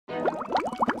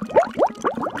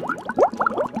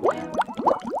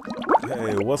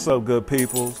Hey, what's up, good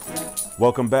people?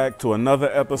 Welcome back to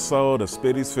another episode of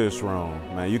Spitty's Fish Room.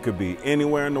 Man, you could be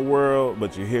anywhere in the world,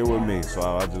 but you're here with me. So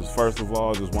I just, first of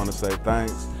all, just want to say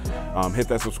thanks. Hit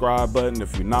that subscribe button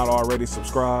if you're not already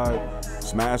subscribed.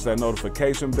 Smash that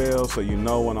notification bell so you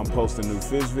know when I'm posting new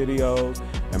fish videos.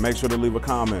 And make sure to leave a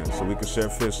comment so we can share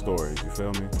fish stories, you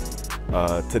feel me?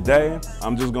 Today,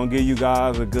 I'm just gonna give you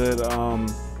guys a good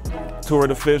tour of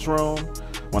the fish room.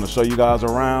 Want to show you guys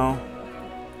around.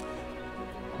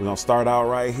 We're gonna start out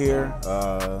right here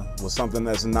with something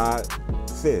that's not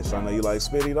fish. I know you like,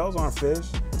 Spitty, those aren't fish.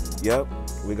 Yep,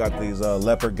 we got these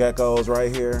leopard geckos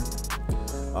right here,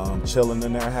 chilling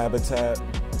in their habitat.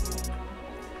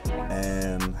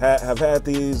 And have had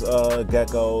these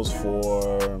geckos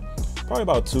for probably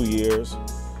about 2 years.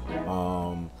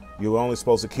 You're only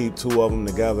supposed to keep 2 of them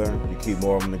together. You keep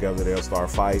more of them together, they'll start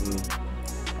fighting.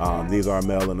 These are a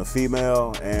male and a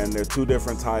female, and they're 2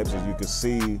 different types, as you can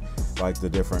see, like the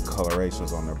different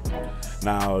colorations on them.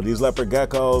 Now, these leopard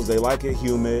geckos, they like it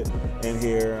humid in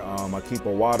here. I keep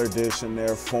a water dish in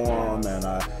there for them, and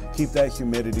I keep that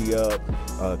humidity up.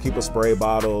 Keep a spray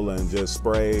bottle and just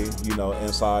spray, you know,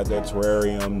 inside their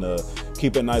terrarium to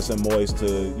keep it nice and moist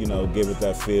to, you know, give it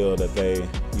that feel that they,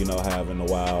 you know, have in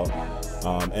the wild.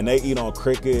 And they eat on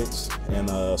crickets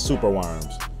and super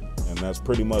worms, and that's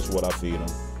pretty much what I feed them.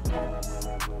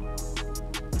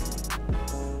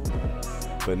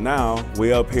 But now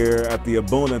we up here at the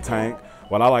Mbuna tank,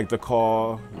 what I like to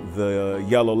call the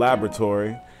yellow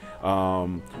laboratory.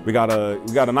 We got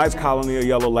a nice colony of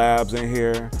yellow labs in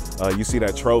here. You see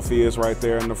that trophy is right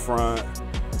there in the front.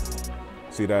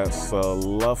 See that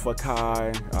Socolofi.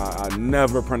 I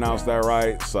never pronounce that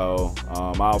right, so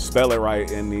I'll spell it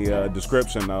right in the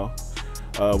description though.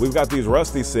 We've got these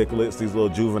rusty cichlids, these little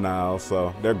juveniles,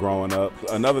 so they're growing up.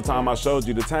 Another time I showed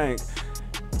you the tank,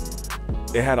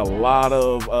 it had a lot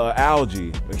of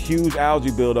algae, a huge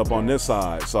algae buildup on this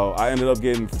side. So I ended up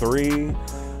getting 3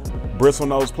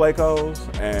 bristlenose plecos,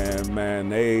 and man,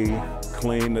 they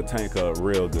cleaned the tank up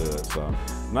real good. So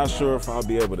I'm not sure if I'll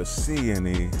be able to see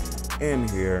any in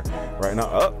here right now.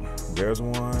 Oh, there's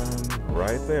one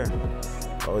right there.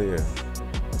 Oh yeah,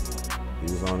 he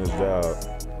was on his job.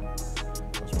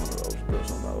 That's one of those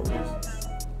bristlenoses.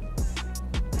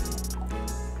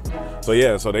 So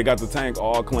yeah, so they got the tank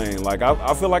all clean. Like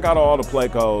I feel like out of all the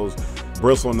plecos,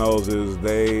 bristlenoses,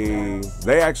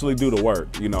 they actually do the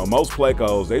work. You know, most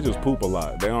plecos, they just poop a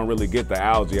lot. They don't really get the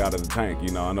algae out of the tank. You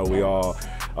know, I know we all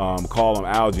call them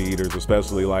algae eaters,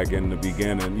 especially like in the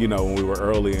beginning, you know, when we were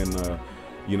early in the,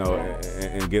 you know,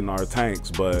 in getting our tanks.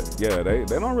 But yeah, they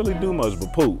don't really do much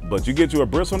but poop. But you get you a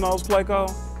bristlenose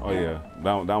pleco, oh yeah,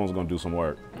 that one's gonna do some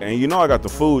work. And you know I got the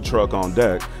food truck on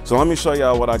deck. So let me show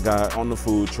y'all what I got on the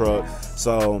food truck.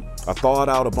 So I thawed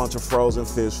out a bunch of frozen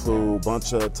fish food,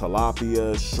 bunch of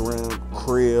tilapia, shrimp,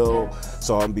 krill.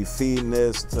 So I'm gonna be feeding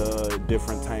this to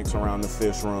different tanks around the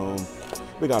fish room.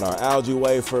 We got our algae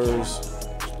wafers.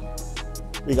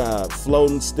 We got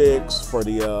floating sticks for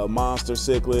the monster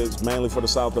cichlids, mainly for the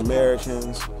South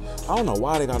Americans. I don't know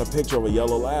why they got a picture of a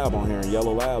yellow lab on here, and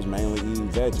yellow labs mainly eat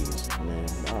veggies. I mean,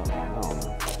 I don't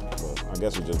know, but I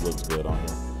guess it just looks good on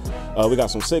here. We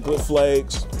got some cichlid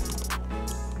flakes,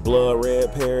 blood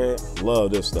red parrot.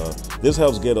 Love this stuff. This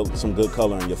helps get some good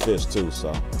color in your fish too,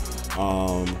 so.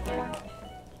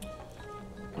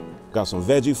 Got some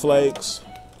veggie flakes,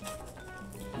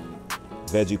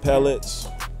 veggie pellets,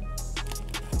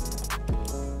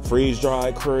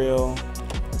 freeze-dried krill,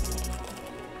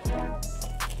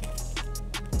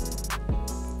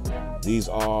 these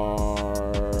are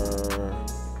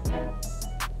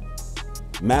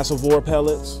massivore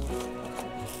pellets.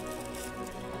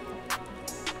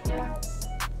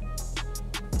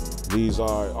 These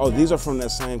are from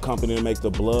that same company that make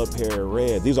the blood parrot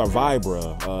red. These are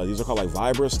Vibra. These are called like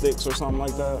Vibra sticks or something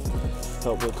like that.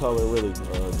 Help with color really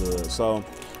good. So,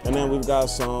 and then we've got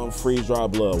some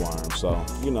freeze-dried bloodworms. So,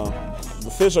 you know, the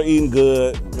fish are eating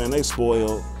good, man, they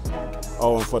spoiled.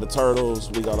 Oh, and for the turtles,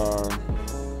 we got our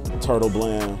turtle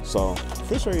blend. So,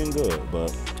 fish are eating good,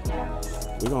 but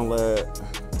we're gonna let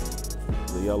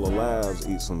the yellow labs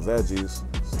eat some veggies.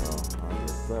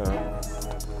 So,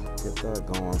 I'll get that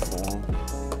going for them.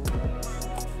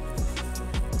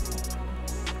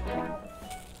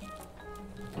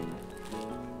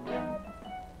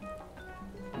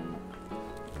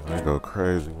 They go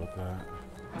crazy with that.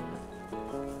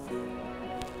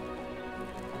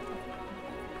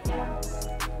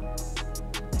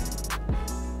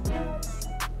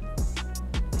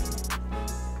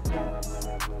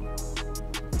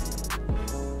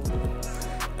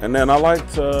 And then I like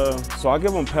to, so I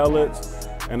give them pellets,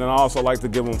 and then I also like to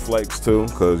give them flakes too,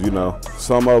 because you know,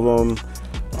 some of them,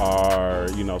 are,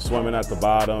 you know, swimming at the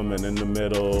bottom and in the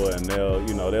middle, and they'll,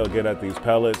 you know, they'll get at these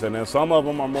pellets, and then some of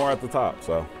them are more at the top.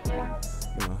 So, you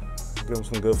know, give them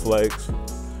some good flakes.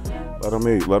 Let them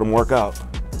eat, let them work out.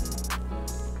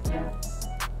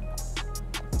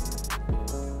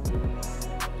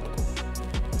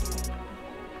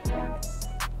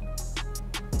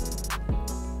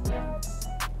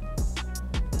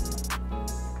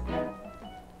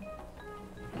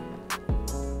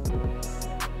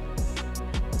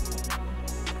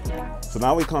 So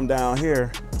now we come down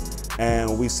here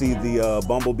and we see the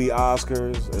Bumblebee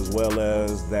Oscars, as well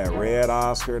as that red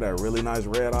Oscar, that really nice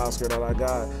red Oscar that I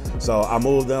got. So I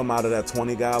moved them out of that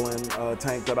 20-gallon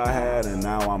tank that I had, and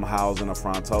now I'm housing a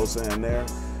Frontosa in there.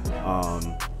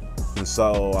 And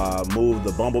so I moved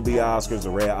the Bumblebee Oscars,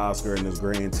 the red Oscar, and this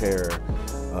green Terror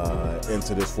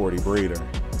into this 40 breeder.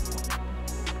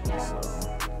 So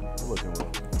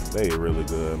they eat really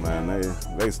good, man.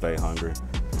 They stay hungry.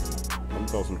 Let me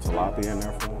throw some tilapia in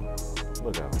there for them.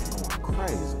 Look at them, going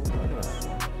crazy. Look at that.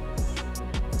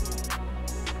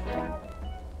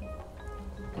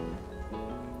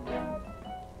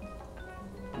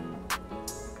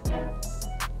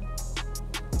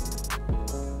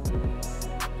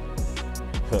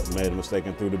 Made a mistake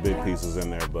and threw the big pieces in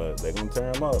there, but they're gonna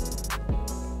tear them up.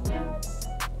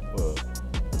 Look,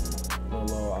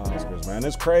 little Oscars, man.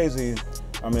 It's crazy.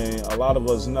 I mean, a lot of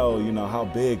us know, you know, how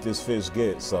big this fish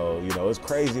gets. So, you know, it's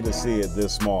crazy to see it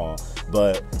this small.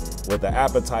 But with an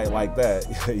appetite like that,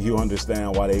 you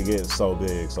understand why they get so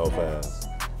big so fast.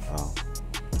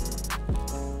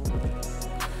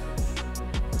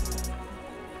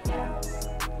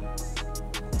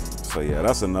 So yeah,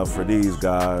 that's enough for these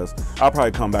guys. I'll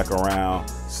probably come back around,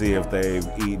 see if they've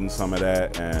eaten some of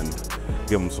that, and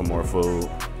give them some more food.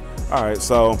 All right,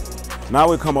 so now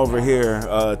we come over here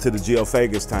to the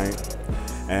Geophagus tank,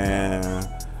 and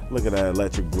look at that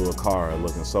electric blue Acara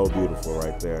looking so beautiful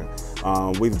right there.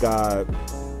 We've got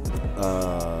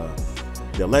the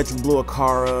electric blue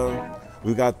Acara,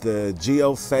 we've got the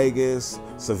Geophagus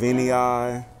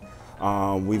savinii,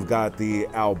 we've got the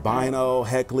albino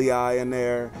hecklei in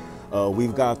there.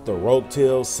 We've got the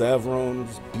rope-tail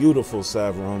severums, beautiful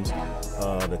severums.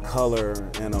 The color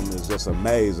in them is just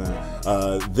amazing.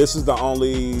 This is the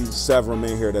only severum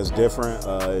in here that's different.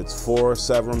 It's 4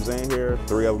 severums in here,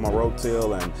 3 of them are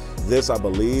rope-tail, and this, I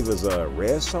believe, is a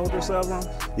red shoulder severum.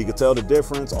 You can tell the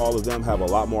difference. All of them have a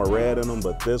lot more red in them,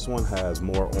 but this one has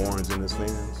more orange in its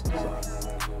fins. So,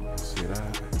 see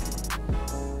that?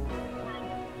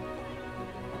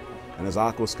 And his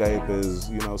aquascape is,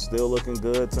 you know, still looking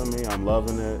good to me. I'm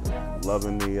loving it,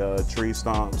 loving the tree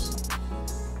stomps.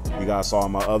 You guys saw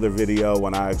my other video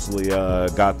when I actually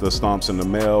got the stomps in the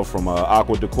mail from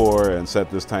Aqua Decor and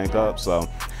set this tank up. So,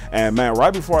 and man,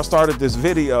 right before I started this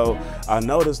video, I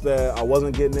noticed that I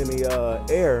wasn't getting any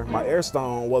air. My air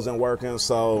stone wasn't working,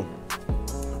 so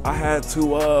I had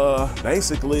to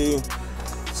basically,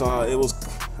 so I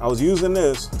was using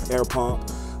this air pump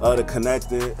to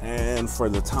connect it, and for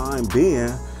the time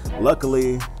being,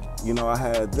 luckily, you know, I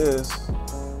had this,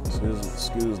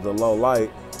 excuse the low light,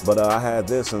 but I had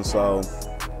this, and so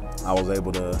I was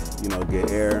able to, you know, get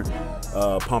air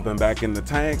pumping back in the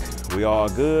tank. We all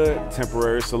good,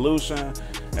 temporary solution,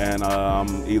 and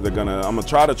I'm gonna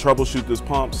try to troubleshoot this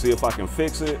pump, see if I can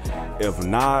fix it. If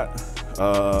not,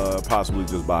 possibly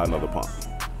just buy another pump.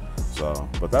 So,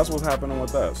 but that's what's happening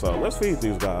with that. So let's feed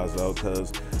these guys though,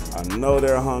 because I know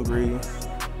they're hungry.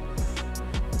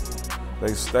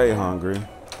 They stay hungry.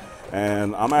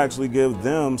 And I'm actually give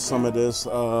them some of this,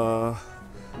 you know,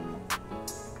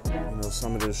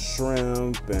 some of this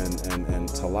shrimp and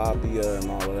tilapia and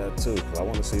all of that too. Because I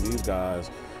want to see these guys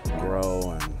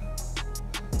grow and,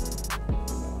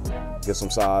 you know, get some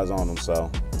size on them.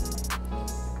 So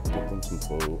get them some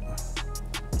food.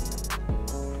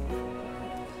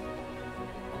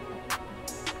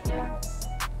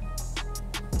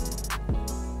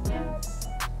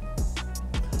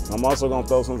 I'm also gonna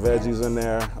throw some veggies in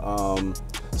there.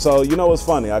 So you know what's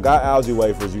funny? I got algae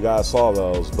wafers, you guys saw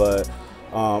those, but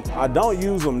I don't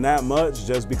use them that much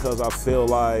just because I feel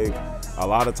like a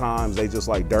lot of times they just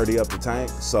like dirty up the tank.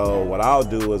 So what I'll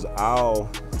do is I'll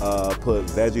put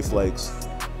veggie flakes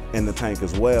in the tank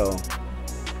as well.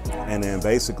 And then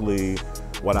basically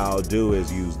what I'll do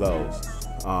is use those.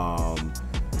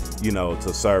 You know,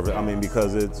 to serve it. I mean,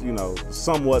 because it's, you know,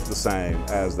 somewhat the same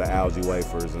as the algae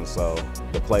wafers, and so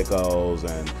the Plecos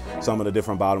and some of the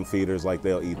different bottom feeders, like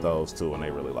they'll eat those too, and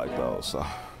they really like those. So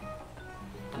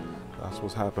that's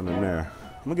what's happening there.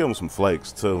 I'm gonna give them some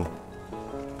flakes too,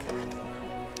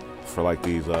 for like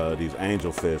these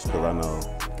angelfish, because I know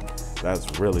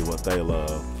that's really what they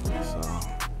love. So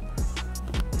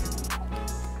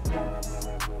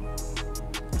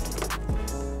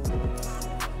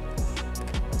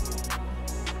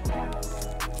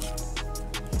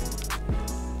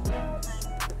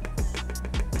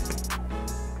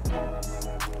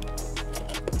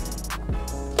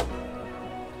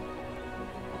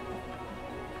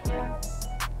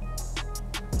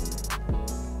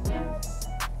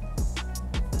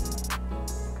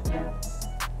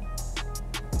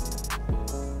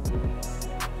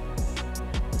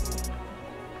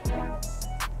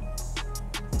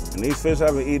And these fish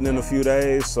haven't eaten in a few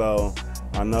days, so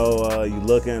I know you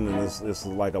looking and it's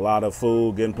like a lot of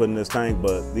food getting put in this tank,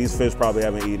 but these fish probably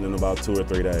haven't eaten in about 2 or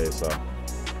 3 days, so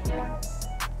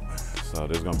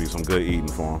there's gonna be some good eating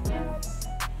for them.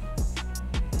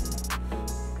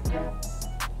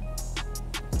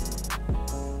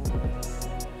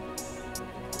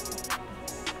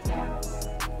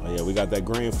 Oh yeah, we got that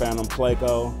green phantom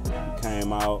pleco. He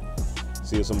came out,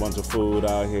 see some bunch of food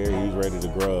out here. He's ready to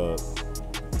grub.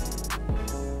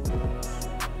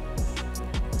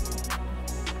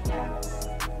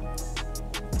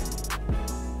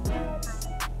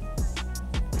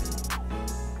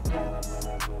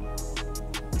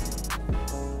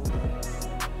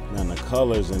 Man, the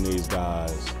colors in these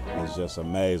guys is just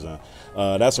amazing.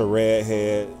 That's a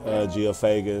redhead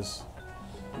geophagus.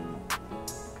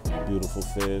 Beautiful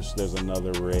fish. There's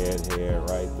another redhead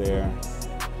right there.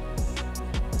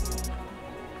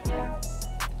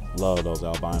 Love those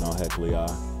albino hecklei.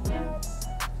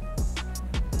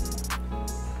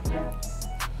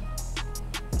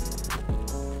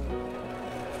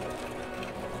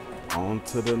 On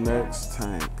to the next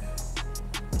tank.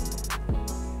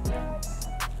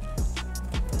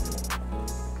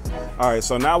 All right,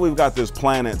 so now we've got this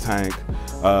Planet tank,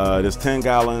 this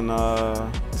 10-gallon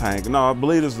tank. No, I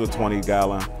believe this is a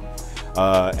 20-gallon.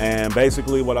 And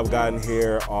basically what I've gotten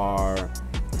here are,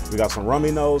 we got some rummy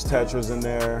nose tetras in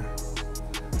there,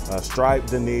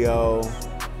 striped Denio,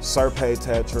 Serpe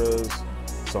tetras,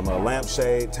 some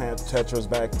lampshade tetras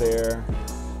back there.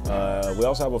 We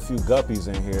also have a few guppies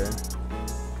in here.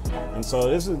 And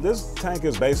so this tank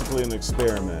is basically an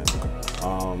experiment.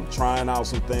 Trying out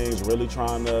some things, really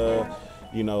trying to,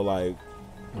 you know, like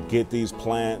get these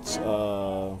plants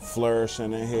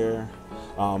flourishing in here.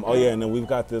 Oh yeah, and then we've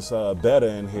got this Betta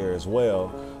in here as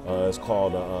well. It's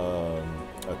called a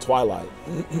Twilight,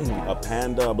 a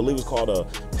panda, I believe it's called a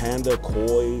Panda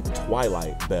Koi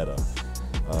Twilight Betta,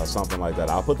 something like that.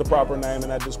 I'll put the proper name in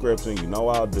that description. You know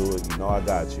I'll do it, you know I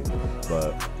got you.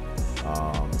 But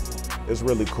it's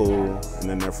really cool, and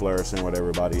then they're flourishing with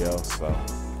everybody else, so.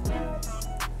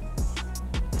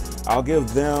 I'll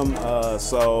give them,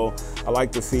 so I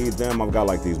like to feed them. I've got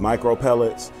like these micro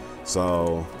pellets,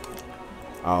 so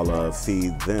I'll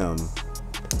feed them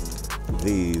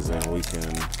these, and we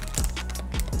can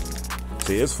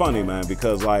see. It's funny, man,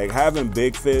 because like having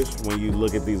big fish, when you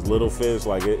look at these little fish,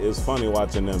 like it's funny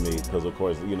watching them eat, because of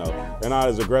course, you know, they're not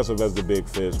as aggressive as the big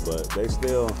fish, but they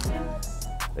still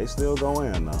go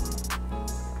in though.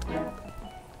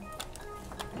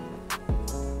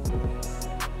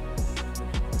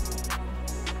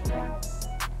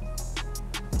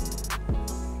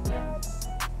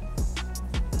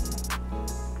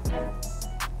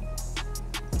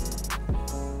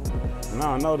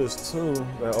 Now I noticed too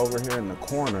that over here in the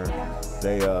corner,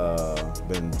 they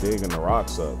been digging the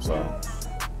rocks up. So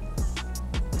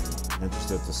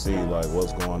interested to see like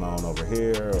what's going on over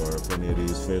here, or if any of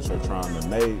these fish are trying to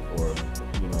mate, or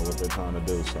you know what they're trying to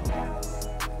do. So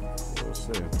we'll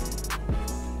see.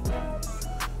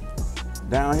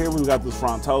 Down here we've got this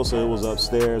Frontosa. It was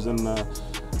upstairs in the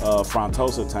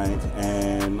Frontosa tank,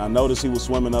 and I noticed he was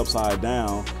swimming upside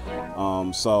down.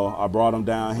 So I brought him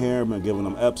down here, been giving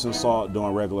him Epsom salt,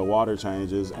 doing regular water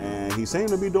changes, and he seemed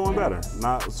to be doing better,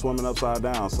 not swimming upside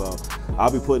down. So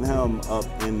I'll be putting him up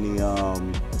in the,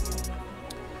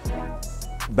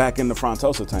 back in the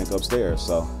Frontosa tank upstairs.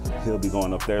 So he'll be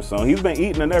going up there soon. He's been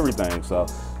eating and everything. So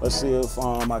let's see if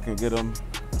I can get him,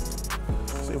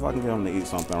 to eat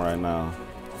something right now.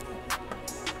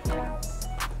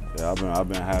 Yeah, I've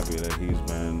been happy that he's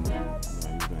been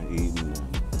eating.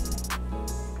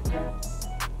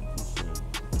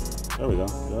 There we go.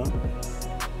 Yeah.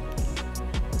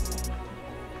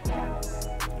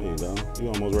 There you go. You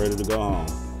almost ready to go home.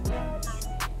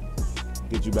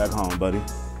 Get you back home, buddy.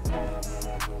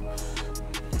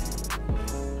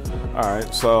 All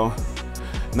right, so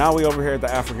now we over here at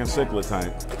the African cichlid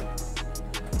tank.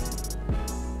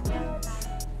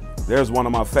 There's one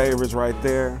of my favorites right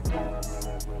there.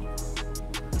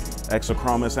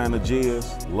 Exochromis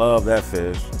anageus. Love that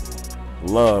fish.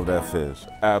 Love that fish,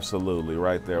 absolutely,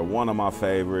 right there. One of my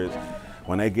favorites.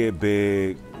 When they get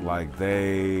big, like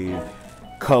they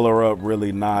color up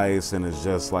really nice, and it's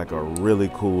just like a really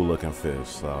cool looking fish.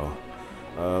 So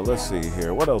let's see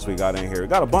here, what else we got in here? We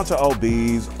got a bunch of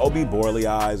OBs, OB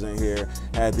borleis in here.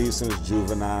 Had these since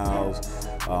juveniles.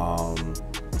 All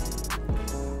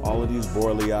of these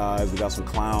borleis. We got some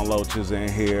clown loaches in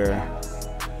here.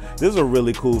 This is a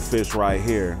really cool fish right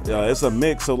here. It's a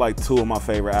mix of like two of my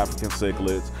favorite African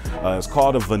cichlids. It's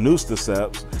called a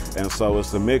Venusticeps, and so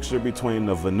it's a mixture between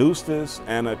the Venustus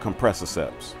and a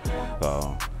Compressiceps.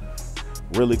 So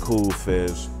really cool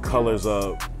fish, colors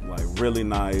up like really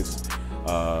nice.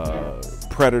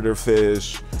 Predator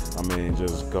fish, I mean,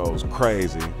 just goes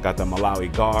crazy. Got the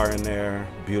Malawi gar in there,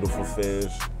 beautiful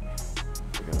fish.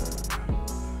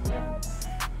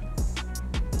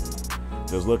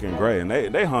 Just looking great, and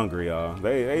they hungry, y'all.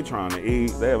 They trying to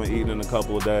eat. They haven't eaten in a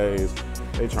couple of days.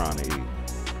 They trying to eat.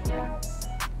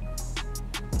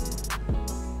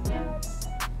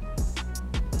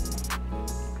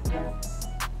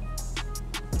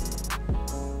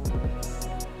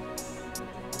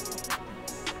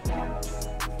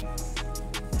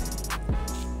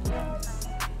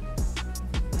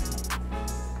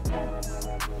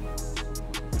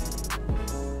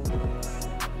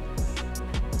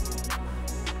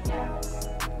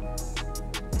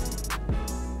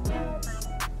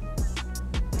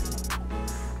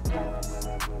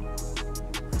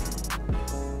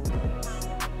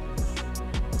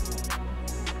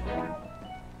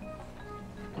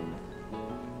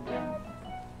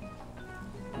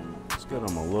 Get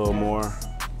them a little more.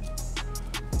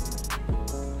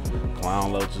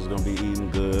 Clown loach is gonna be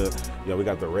eating good. Yeah, we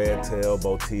got the red tail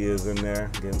botillas in there,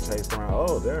 getting chased around.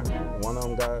 Oh, there, one of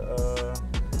them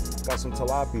got some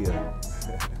tilapia.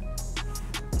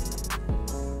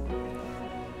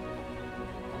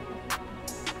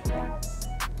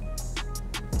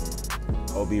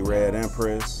 OB Red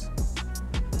Empress.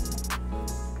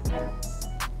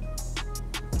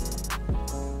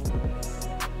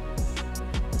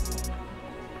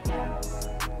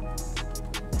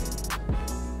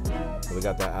 We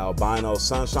got that albino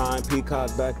sunshine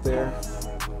peacock back there,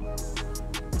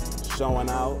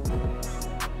 showing out.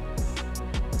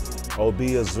 OB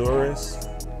Azuris.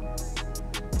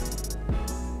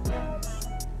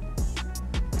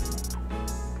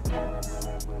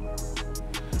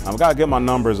 I've got to get my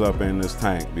numbers up in this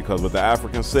tank, because with the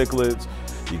African cichlids,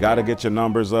 you got to get your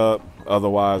numbers up.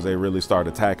 Otherwise, they really start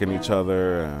attacking each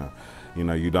other. And, you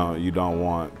know, you don't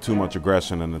want too much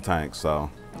aggression in the tank. So,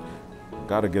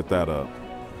 got to get that up.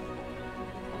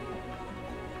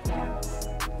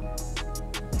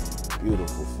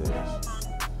 Beautiful fish.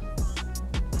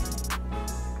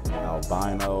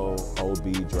 Albino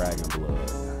OB dragon blood.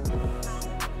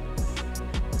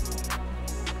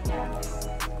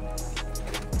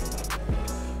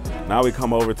 Now we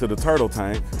come over to the turtle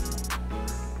tank,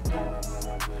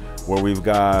 where we've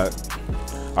got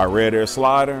our red ear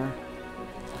slider,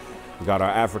 we got our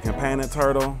African painted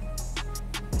turtle,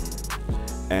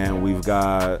 and we've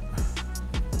got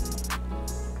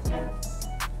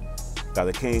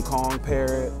the King Kong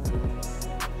parrot.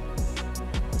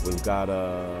 We've got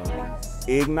a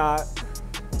ignat,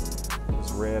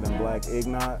 this red and black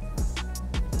ignat.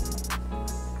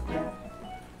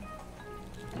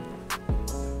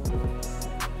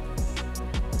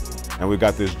 And we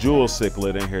got this jewel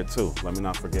cichlid in here too. Let me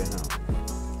not forget him.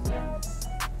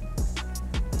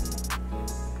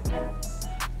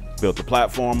 Built the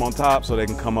platform on top so they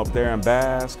can come up there and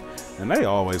bask. And they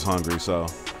always hungry, so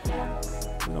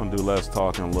we're gonna do less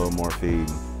talking, a little more feeding.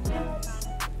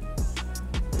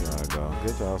 There I go,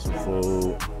 get y'all some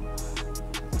food.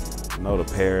 I know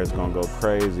the parrot's gonna go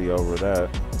crazy over that.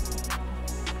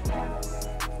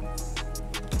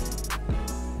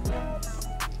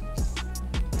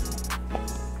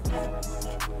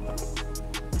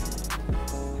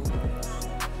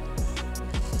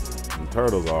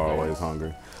 Turtles are always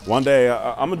hungry. One day,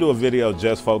 I'm gonna do a video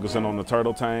just focusing on the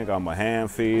turtle tank. I'm gonna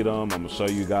hand feed them. I'm gonna show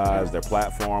you guys their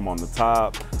platform on the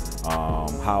top,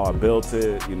 how I built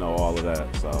it, you know, all of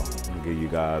that. So I'm gonna give you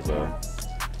guys a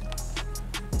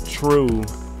true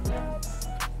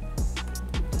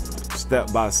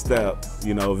step-by-step,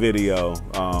 you know, video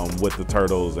with the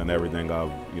turtles and everything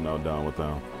I've, you know, done with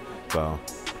them. So.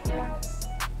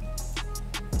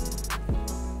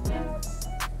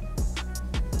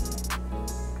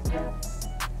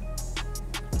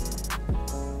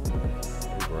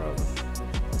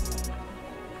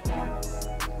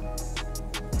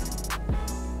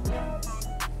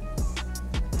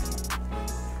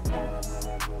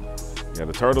 Yeah,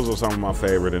 the turtles are some of my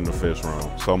favorite in the fish room.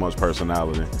 So much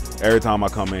personality. Every time I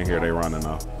come in here, they running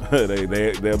up.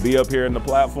 They'll be up here in the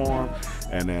platform,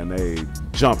 and then they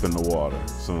jump in the water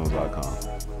as soon as I come.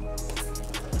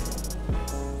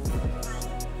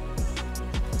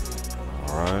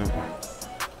 All right.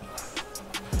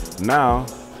 Now,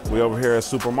 we over here at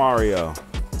Super Mario.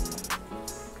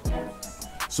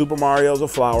 Super Mario's a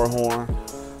flower horn.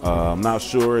 I'm not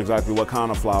sure exactly what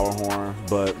kind of flower horn,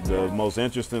 but the most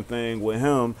interesting thing with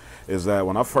him is that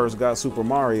when I first got Super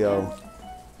Mario,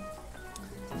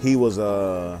 he was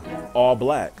all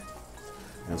black.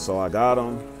 And so I got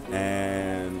him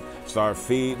and started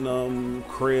feeding him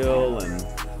krill and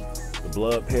the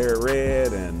blood parrot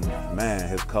red, and man,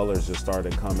 his colors just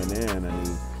started coming in, and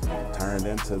he turned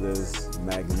into this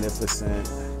magnificent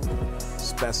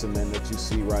specimen that you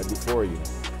see right before you.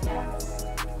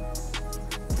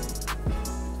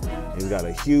 He's got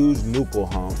a huge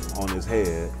nuchal hump on his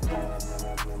head.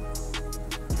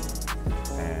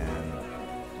 And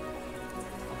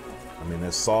I mean,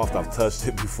 it's soft. I've touched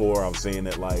it before. I've seen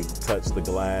it like touch the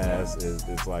glass.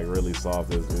 It's like really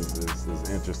soft. It's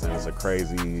interesting. It's a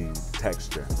crazy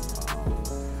texture.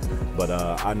 But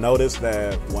I noticed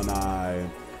that when I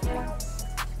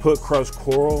put crushed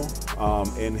coral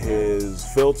in his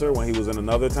filter when he was in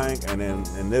another tank, and then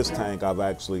in this tank I've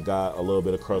actually got a little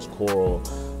bit of crushed coral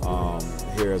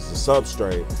here as the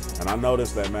substrate, and I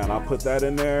noticed that, man, I put that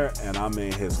in there, and I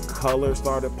mean, his color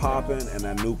started popping, and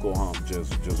that nuchal hump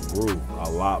just grew a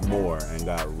lot more and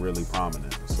got really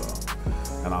prominent. So,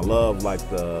 and I love like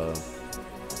the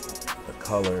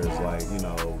colors, like, you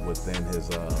know, within his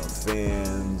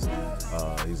fins.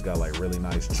 He's got like really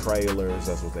nice trailers.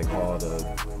 That's what they call the,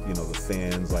 you know, the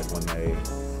fins, like when they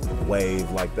wave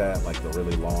like that, like the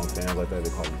really long fins like that, they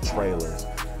call them trailers.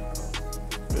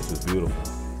 This is beautiful.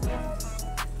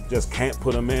 Just can't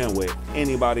put him in with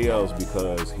anybody else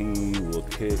because he will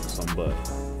kick some butt.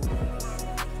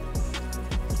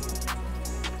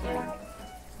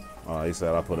 He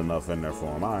said I put enough in there for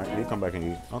him. All right, he come back and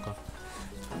eat. Okay.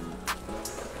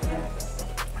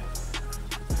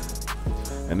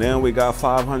 And then we got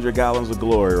 500 gallons of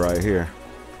glory right here.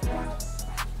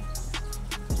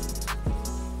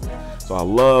 So I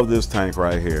love this tank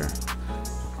right here.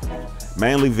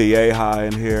 Mainly VA high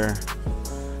in here.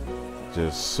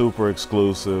 Just super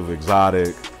exclusive,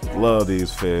 exotic. Love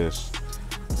these fish.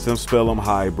 Simspilum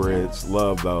hybrids,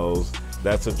 love those.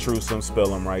 That's a true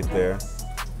Simspilum right there.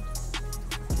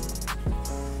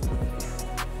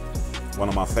 One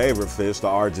of my favorite fish, the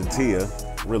Argentea,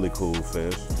 really cool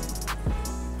fish.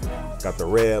 Got the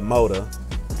red motor,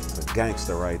 it's a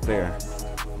gangster right there.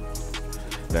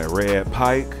 That red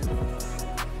pike.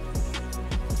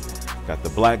 Got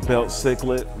the black belt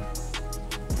cichlid.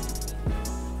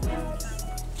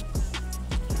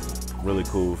 Really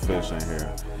cool fish in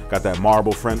here. Got that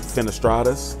marble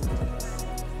fenestratus.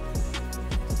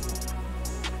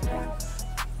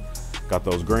 Got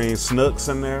those green snooks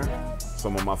in there.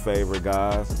 Some of my favorite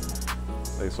guys.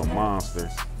 They some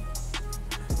monsters.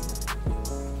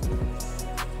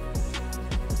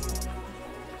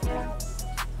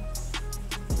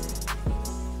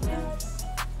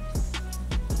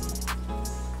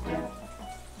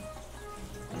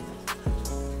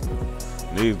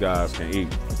 These guys can eat.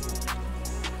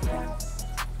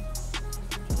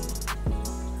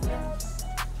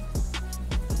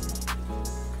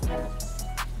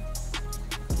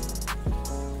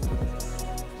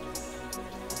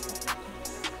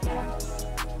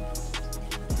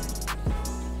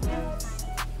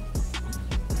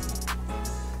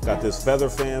 Got this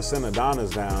featherfin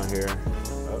Synodontis down here.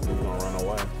 Oh, he's gonna run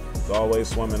away. He's always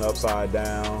swimming upside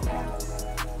down.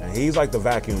 And he's like the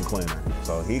vacuum cleaner.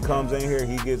 So he comes in here,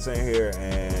 he gets in here,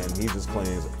 and he just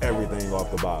cleans everything off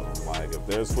the bottom. Like if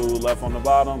there's food left on the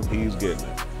bottom, he's getting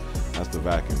it. That's the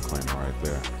vacuum cleaner right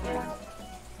there.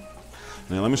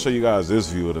 Now let me show you guys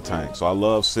this view of the tank. So I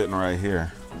love sitting right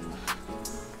here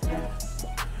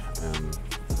and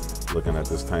looking at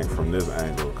this tank from this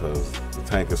angle because the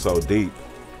tank is so deep.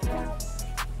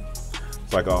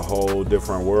 It's like a whole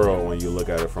different world when you look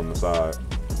at it from the side.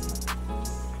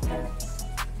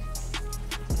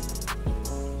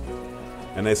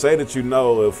 And they say that you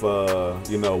know if,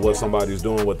 you know, what somebody's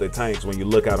doing with their tanks when you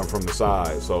look at them from the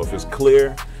side. So if it's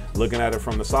clear, looking at it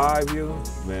from the side view,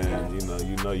 then,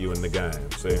 you know you in the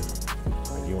game, see?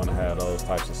 Like you want to have those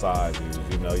types of side views.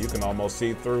 You know, you can almost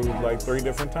see through like 3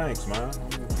 different tanks, man.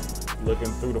 Looking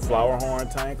through the flower horn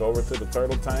tank, over to the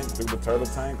turtle tank, through the turtle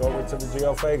tank, over to the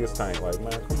geophagus tank. Like,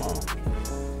 man, come on.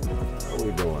 What are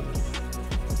we doing?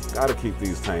 Gotta keep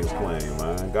these tanks clean,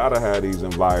 man. Gotta have these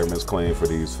environments clean for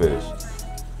these fish.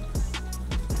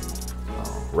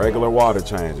 Regular water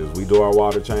changes. We do our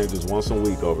water changes once a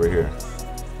week over here.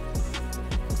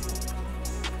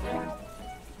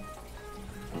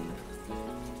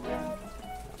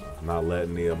 Not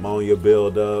letting the ammonia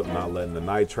build up, not letting the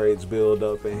nitrates build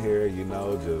up in here, you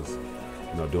know, just,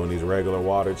 you know, doing these regular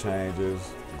water changes,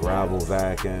 gravel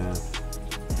vacuum.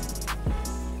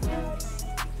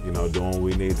 you know, doing what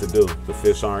we need to do. The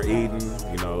fish aren't eating,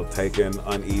 you know, taking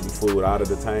uneaten food out of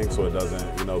the tank so it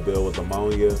doesn't, you know, build with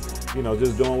ammonia. You know,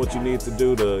 just doing what you need to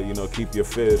do to, you know, keep your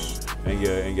fish and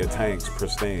your tanks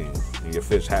pristine and your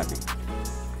fish happy.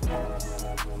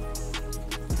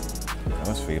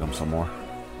 Let's feed them some more.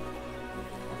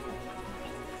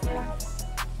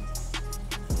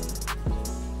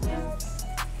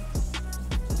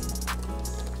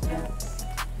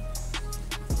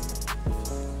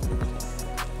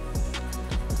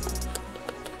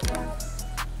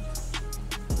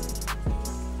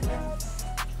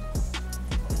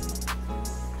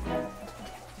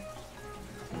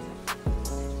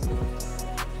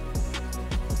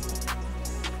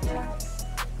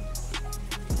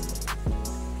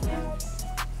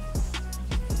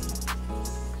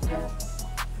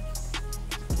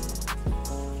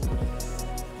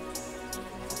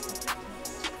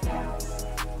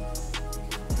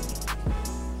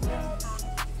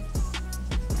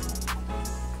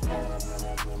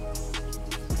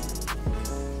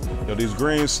 Yo, these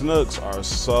green snooks are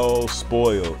so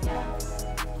spoiled.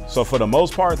 So for the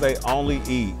most part, they only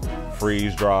eat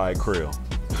freeze-dried krill.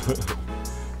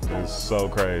 It's so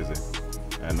crazy.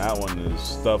 And that one has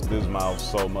stuffed his mouth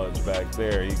so much back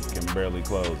there, he can barely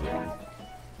close it.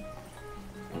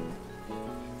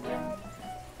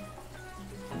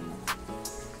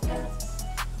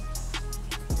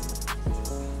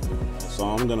 So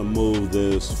I'm gonna move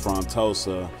this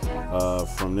Frontosa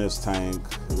from this tank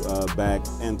back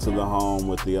into the home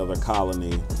with the other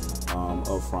colony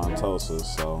of Frontosas.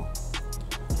 So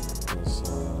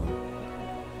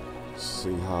let's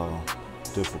see how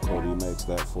difficult he makes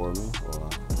that for me. Or,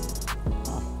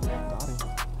 got him.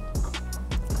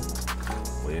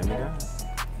 William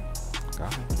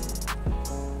got him.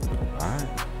 All right,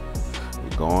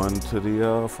 we're going to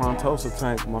the Frontosa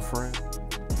tank, my friend.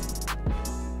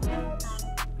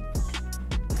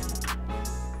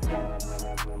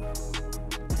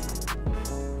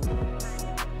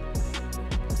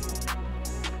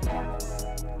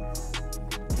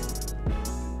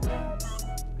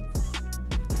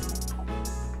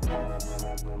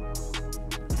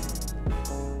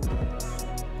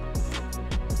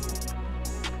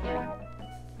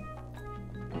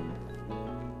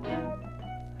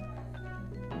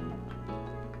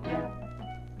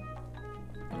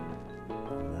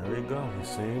 There we go. He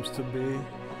seems to be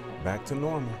back to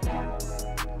normal.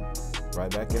 Right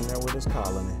back in there with his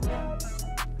colony.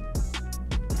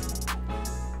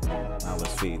 Now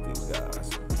let's feed these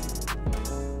guys.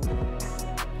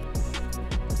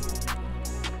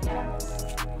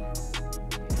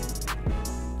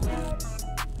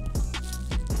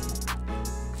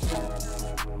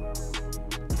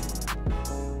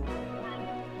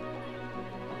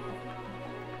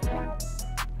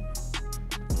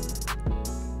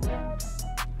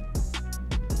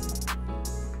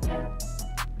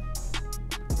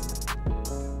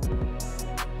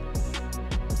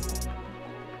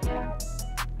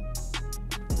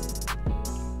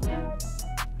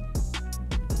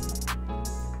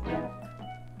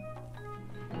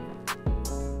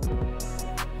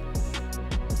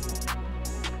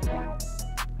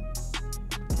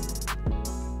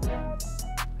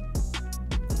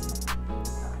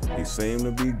 He seemed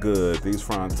to be good. These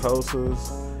Frontosas,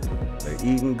 they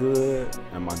eating good,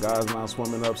 and my guy's not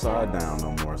swimming upside down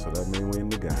no more, so that means we in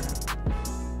the game.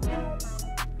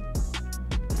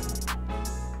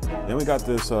 Then we got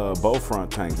this bow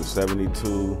front tank, the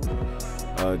 72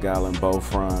 gallon bow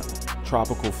front,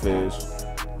 tropical fish.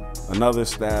 Another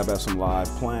stab at some live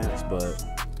plants, but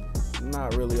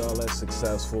not really all that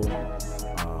successful.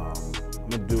 I'm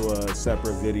gonna do a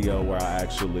separate video where I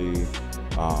actually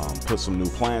put some new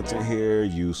plants in here,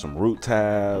 use some root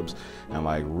tabs, and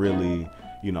like really,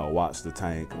 you know, watch the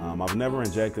tank. I've never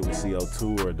injected with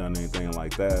CO2 or done anything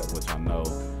like that, which I know,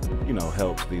 you know,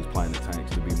 helps these planted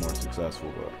tanks to be more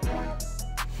successful. But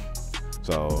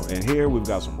so in here we've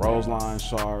got some roseline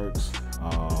sharks.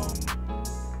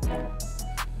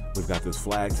 We've got this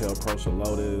flagtail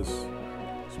Procelotus,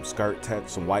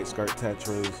 some white skirt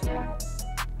tetras,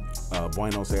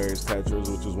 Buenos Aires tetras,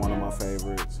 which is one of my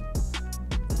favorites.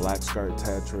 Black skirt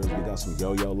tetras. We got some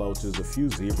yo-yo loaches, a few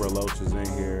zebra loaches in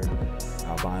here,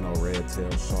 albino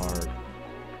red-tailed shark.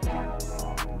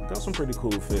 Got some pretty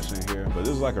cool fish in here, but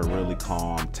this is like a really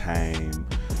calm, tame,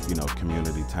 you know,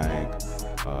 community tank.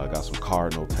 Got some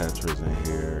cardinal tetras in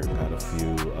here. Got a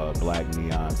few black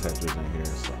neon tetras in here.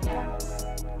 So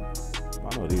I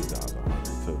know these guys are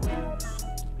hungry too.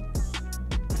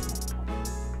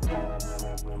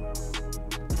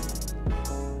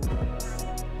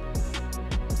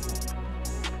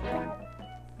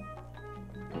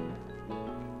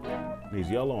 These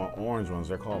yellow and orange ones,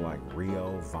 they're called like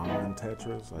Rio Vine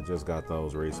Tetras. I just got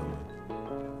those recently. But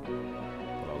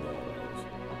I love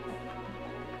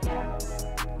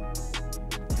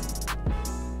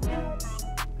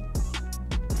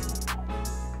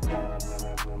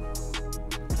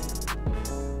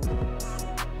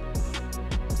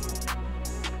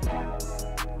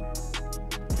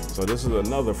those. So this is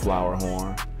another flower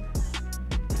horn,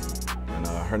 and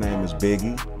her name is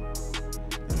Biggie.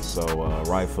 So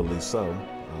rightfully so,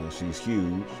 she's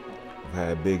huge. I've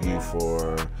had Biggie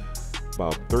for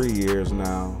about 3 years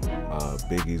now.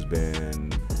 Biggie's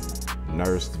been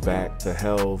nursed back to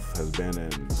health, has been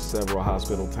in several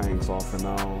hospital tanks off and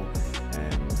on,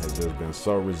 and has just been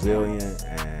so resilient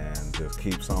and just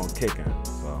keeps on kicking.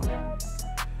 So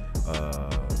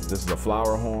this is a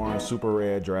flower horn, super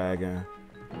red dragon,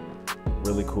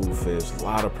 really cool fish, a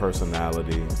lot of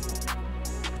personality.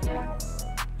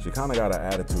 She kind of got an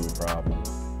attitude problem,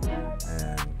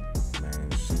 and man,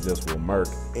 she just will murk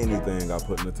anything I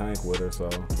put in the tank with her, so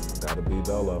gotta be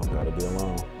dolo, gotta be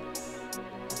alone.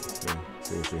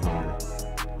 See if she's hungry.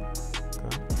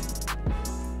 Okay.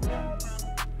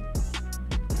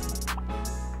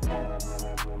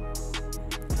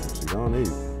 She gonna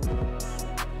eat.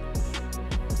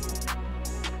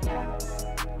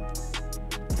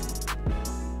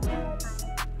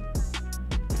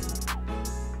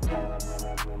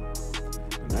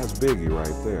 That's Biggie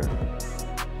right there.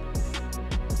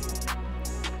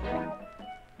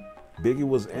 Biggie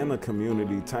was in a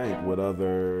community tank with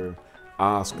other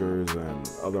Oscars and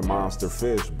other monster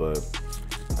fish, but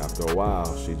after a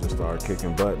while, she just started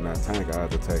kicking butt in that tank. I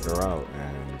had to take her out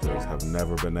and just have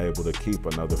never been able to keep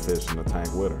another fish in the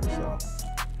tank with her.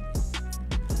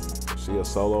 So she a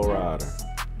solo rider.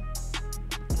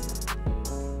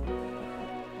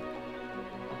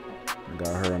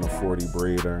 Got her in a 40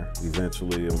 breeder.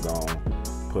 Eventually I'm gonna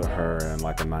put her in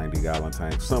like a 90-gallon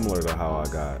tank, similar to how I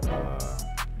got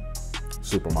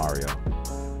Super Mario.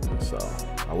 So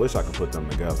I wish I could put them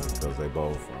together because they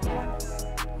both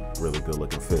really good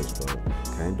looking fish, but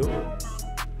can't do it.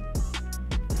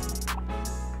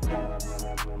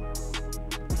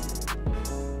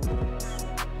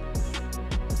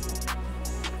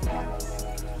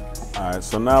 All right,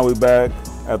 so now we back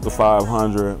at the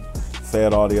 500.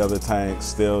 Fed all the other tanks,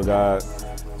 still got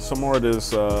some more of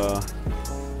this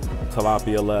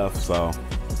tilapia left, so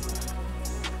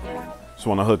just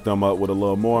want to hook them up with a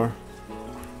little more.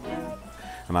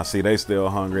 And I see they still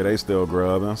hungry, they still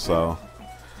grubbing, so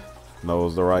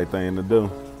knows the right thing to do.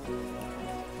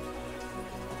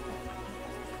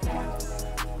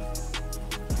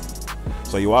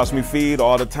 So you watch me feed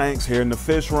all the tanks here in the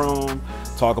fish room,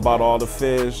 talk about all the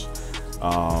fish.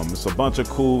 It's a bunch of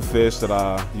cool fish that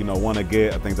I, want to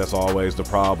get. I think that's always the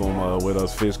problem with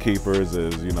us fish keepers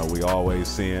is, we always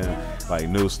seeing like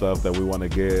new stuff that we want to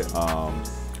get. I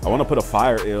want to put a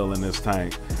fire eel in this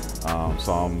tank.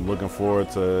 So I'm looking forward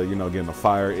to, getting a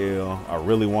fire eel. I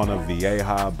really want a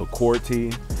Vieja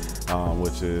Bacorti,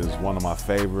 which is one of my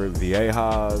favorite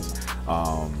Viejas.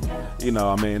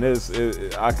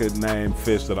 I could name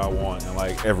fish that I want in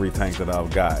like every tank that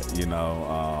I've got,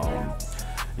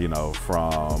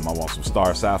 I want some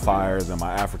star sapphires in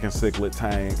my African cichlid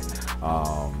tank.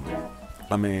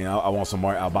 I want some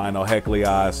more albino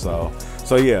hecklei. So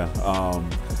yeah,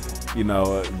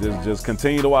 just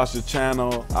continue to watch the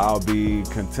channel. I'll be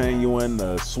continuing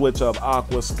to switch up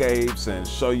aquascapes and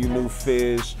show you new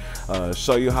fish,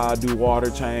 show you how I do water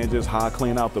changes, how I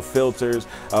clean out the filters.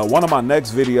 One of my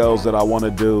next videos that I want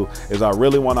to do is I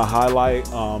really want to highlight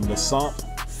the sump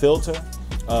filter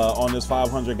on this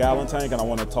 500-gallon tank, and I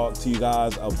want to talk to you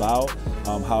guys about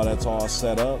how that's all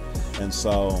set up. And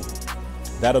so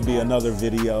that'll be another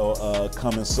video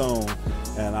coming soon,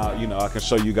 and I can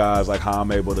show you guys like how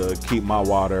I'm able to keep my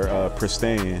water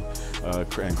pristine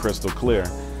and crystal clear.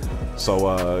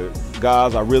 So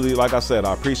guys, like I said,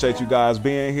 I appreciate you guys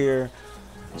being here.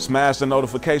 Smash the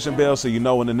notification bell so you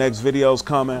know when the next video's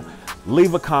coming.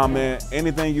 Leave a comment,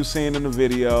 anything you've seen in the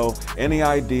video, any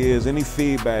ideas, any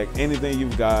feedback, anything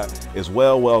you've got is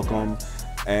well welcome.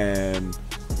 And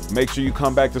make sure you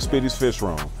come back to Spitty's Fish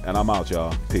Room. And I'm out,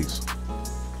 y'all. Peace.